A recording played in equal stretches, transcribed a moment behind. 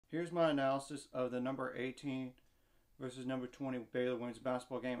Here's my analysis of the number 18 versus number 20 Baylor women's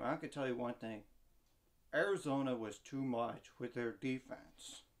basketball game. I can tell you one thing. Arizona was too much with their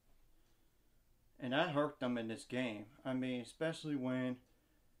defense. And that hurt them in this game. I mean, especially when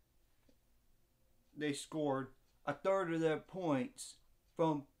they scored a third of their points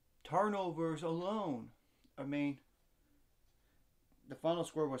from turnovers alone. I mean, the final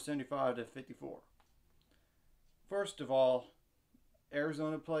score was 75-54. First of all,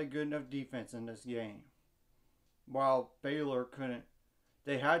 Arizona played good enough defense in this game, while Baylor couldn't.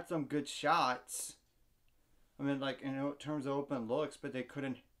 They had some good shots. I mean, like in terms of open looks, but they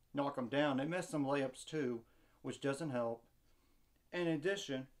couldn't knock them down. They missed some layups too, which doesn't help. In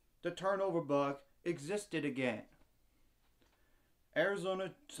addition, the turnover bug existed again.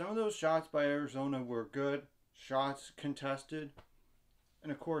 Arizona, some of those shots by Arizona were good shots, contested,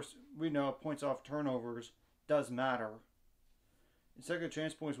 and of course we know points off turnovers does matter. And second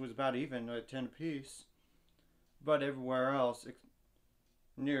chance points was about even at 10 apiece, but everywhere else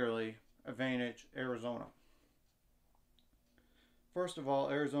nearly advantage Arizona. First of all,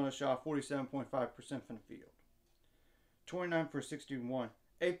 Arizona shot 47.5% from the field, 29 for 61,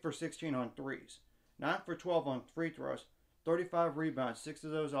 8 for 16 on threes, 9 for 12 on free throws, 35 rebounds, 6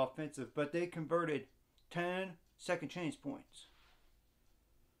 of those offensive, but they converted 10 second chance points.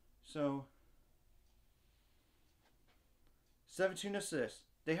 So, 17 assists.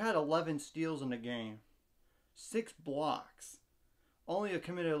 They had 11 steals in the game, 6 blocks, only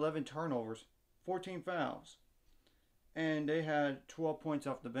committed 11 turnovers, 14 fouls, and they had 12 points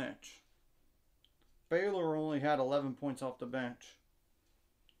off the bench. Baylor only had 11 points off the bench,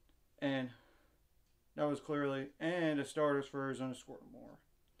 and that was clearly, and the starters for Arizona scored more.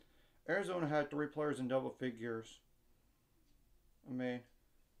 Arizona had 3 players in double figures. I mean,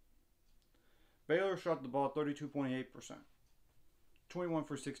 Baylor shot the ball 32.8%. 21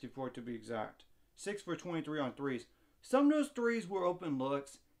 for 64 to be exact. 6 for 23 on threes. Some of those threes were open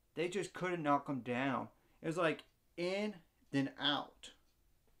looks. They just couldn't knock them down. It was like in, then out.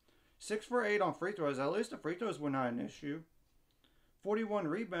 6 for 8 on free throws. At least the free throws were not an issue. 41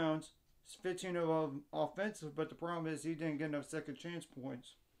 rebounds. 15 of them offensive, but the problem is he didn't get enough second chance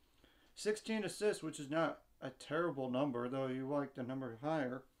points. 16 assists, which is not a terrible number, though you like the number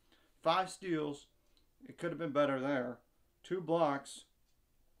higher. 5 steals. It could have been better there. 2 blocks.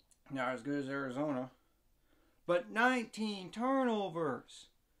 Not as good as Arizona. But 19 turnovers.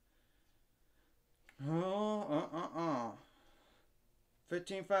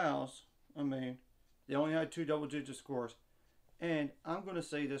 15 fouls. I mean, they only had 2 double-digit scores. And I'm going to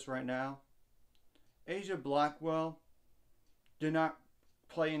say this right now. Asia Blackwell did not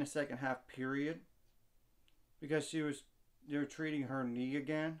play in the second half period because they were treating her knee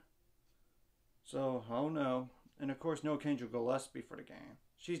again. So, oh no. And of course, no Kendra Gillespie for the game.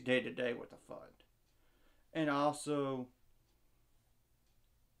 She's day-to-day with the FUD. And also,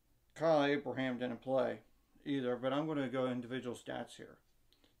 Kyle Abraham didn't play either, but I'm going to go individual stats here.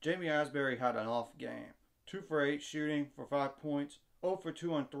 Jamie Asbury had an off game. 2 for 8 shooting for 5 points. 0 for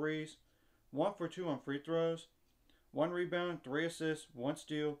 2 on threes. 1 for 2 on free throws. 1 rebound, 3 assists, 1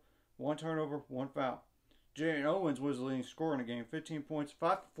 steal, 1 turnover, 1 foul. Jalen Owens was the leading scorer in the game. 15 points,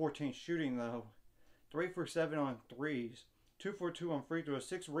 5 for 14 shooting though. 3 for 7 on threes. 2 for 2 on free throws.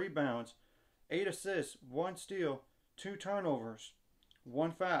 6 rebounds. 8 assists, 1 steal, 2 turnovers,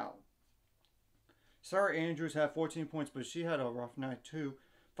 1 foul. Sarah Andrews had 14 points, but she had a rough night too.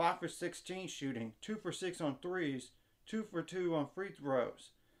 5 for 16 shooting, 2 for 6 on threes, 2 for 2 on free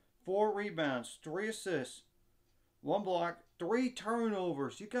throws, 4 rebounds, 3 assists, 1 block, 3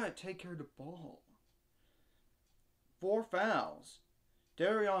 turnovers. You got to take care of the ball. 4 fouls.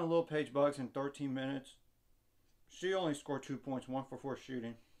 Darion Littlepage Bugs in 13 minutes. She only scored 2 points, 1 for 4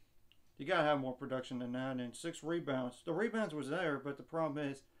 shooting. You got to have more production than that. And 6 rebounds. The rebounds was there, but the problem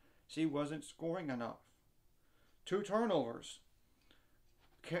is she wasn't scoring enough. 2 turnovers.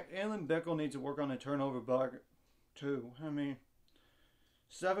 Alan Bickle needs to work on the turnover bug too. I mean,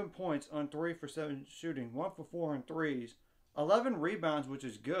 7 points on 3 for 7 shooting. 1 for 4 on threes. 11 rebounds, which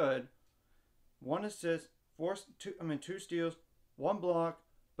is good. 1 assist. 2 steals. 1 block.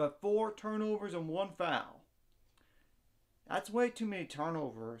 But 4 turnovers and 1 foul. That's way too many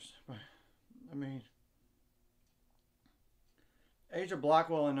turnovers. I mean, Asia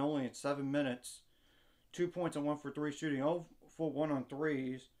Blackwell in only 7 minutes. 2 points and 1 for 3 shooting. 0 for 1 on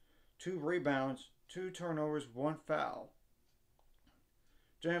threes. 2 rebounds. 2 turnovers. 1 foul.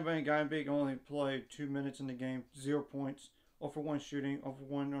 Jan Van Geinbeek only played 2 minutes in the game. 0 points. 0 for 1 shooting. 0 for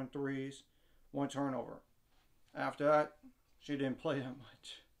 1 on threes. 1 turnover. After that, she didn't play that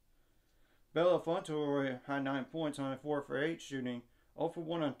much. Bella Fontour had 9 points on 4 for 8 shooting. 0 for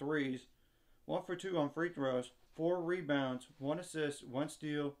 1 on threes, 1 for 2 on free throws, 4 rebounds, 1 assist, 1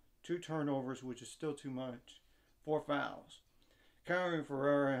 steal, 2 turnovers, which is still too much, 4 fouls. Kyrie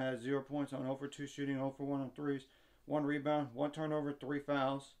Ferreira has 0 points on 0 for 2 shooting, 0 for 1 on threes, 1 rebound, 1 turnover, 3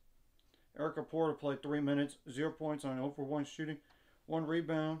 fouls. Erica Porter played 3 minutes, 0 points on 0 for 1 shooting, 1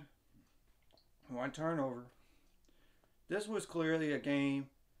 rebound, 1 turnover. This was clearly a game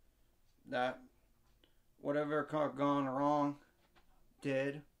that whatever gone wrong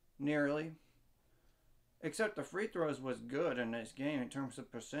did, nearly. Except the free throws was good in this game in terms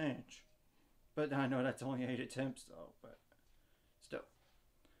of percentage. But I know that's only 8 attempts though, but still.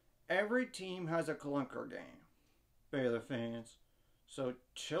 Every team has a clunker game, Baylor fans. So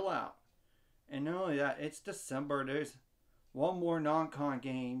chill out. And not only that, it's December. There's one more non-con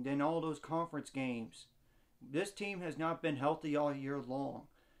game than all those conference games. This team has not been healthy all year long.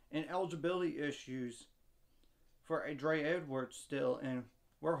 And eligibility issues for Dre Edwards still. And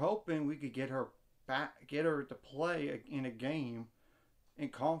we're hoping we could get her back, get her to play in a game in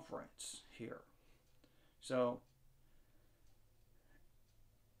conference here. So,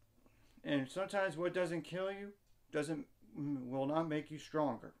 and sometimes what doesn't kill you will not make you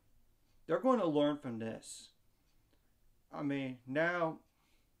stronger. They're going to learn from this. I mean, now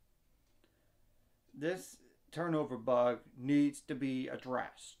this turnover bug needs to be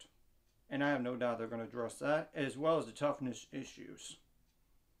addressed. And I have no doubt they're going to address that, as well as the toughness issues.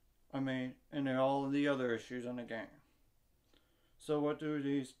 I mean, and all of the other issues in the game. So what do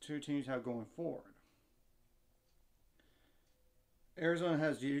these two teams have going forward? Arizona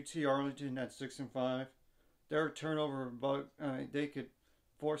has UT Arlington at 6-5. Their turnover bug, they could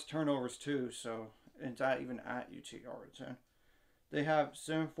force turnovers too, so it's not even at UT Arlington. They have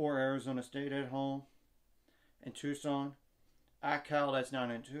 7-4 Arizona State at home in Tucson. At Cal, that's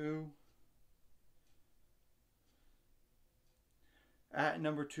 9-2. At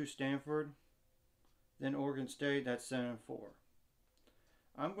number 2 Stanford. Then Oregon State, that's 7-4.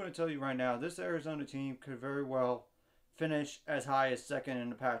 I'm going to tell you right now, this Arizona team could very well finish as high as second in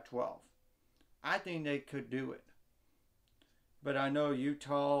the Pac-12. I think they could do it. But I know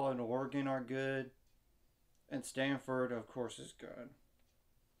Utah and Oregon are good. And Stanford, of course, is good.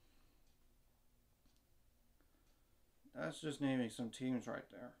 That's just naming some teams right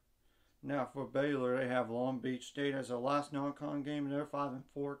there. Now for Baylor, they have Long Beach State as their last non-con game. They're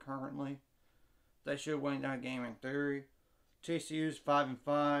 5-4 currently. They should win that game in theory. TCU's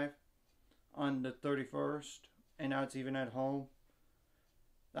 5-5 on the 31st. And now it's even at home.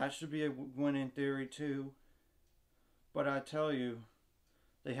 That should be a win in theory too. But I tell you,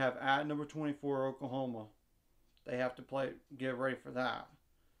 they have at number 24 Oklahoma. They have to get ready for that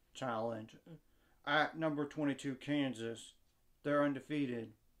challenge. At number 22 Kansas, they're undefeated.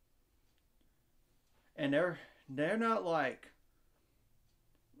 And they're not like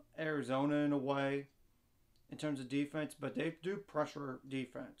Arizona in a way in terms of defense, but they do pressure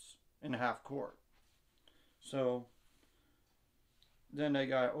defense in the half court. So then they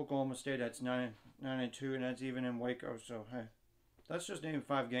got Oklahoma State that's 9-2, and that's even in Waco. So hey, that's just naming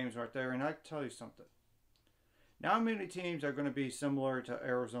 5 games right there. And I can tell you something. Not many teams are going to be similar to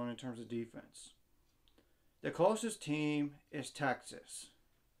Arizona in terms of defense. The closest team is Texas.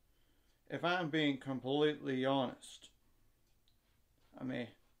 If I'm being completely honest, I mean,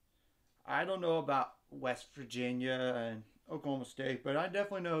 I don't know about West Virginia and Oklahoma State, but I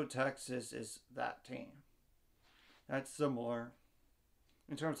definitely know Texas is that team. That's similar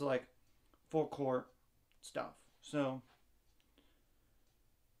in terms of like full court stuff. So,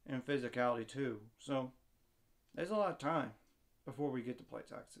 and physicality too. So, there's a lot of time before we get to play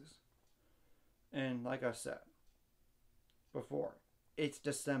Texas. And like I said before, it's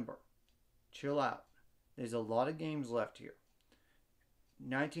December. Chill out. There's a lot of games left here.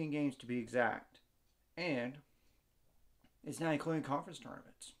 19 games to be exact. And it's not including conference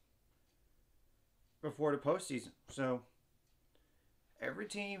tournaments before the postseason. So every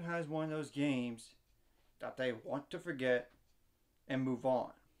team has one of those games that they want to forget and move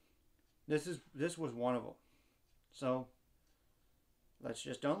on. This was one of them. So let's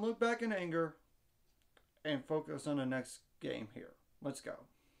just don't look back in anger and focus on the next game here. Let's go.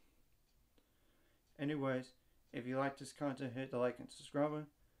 Anyways, if you like this content, hit the like and subscribe button.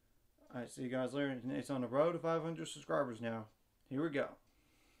 Alright, see you guys later. It's on the road to 500 subscribers now. Here we go.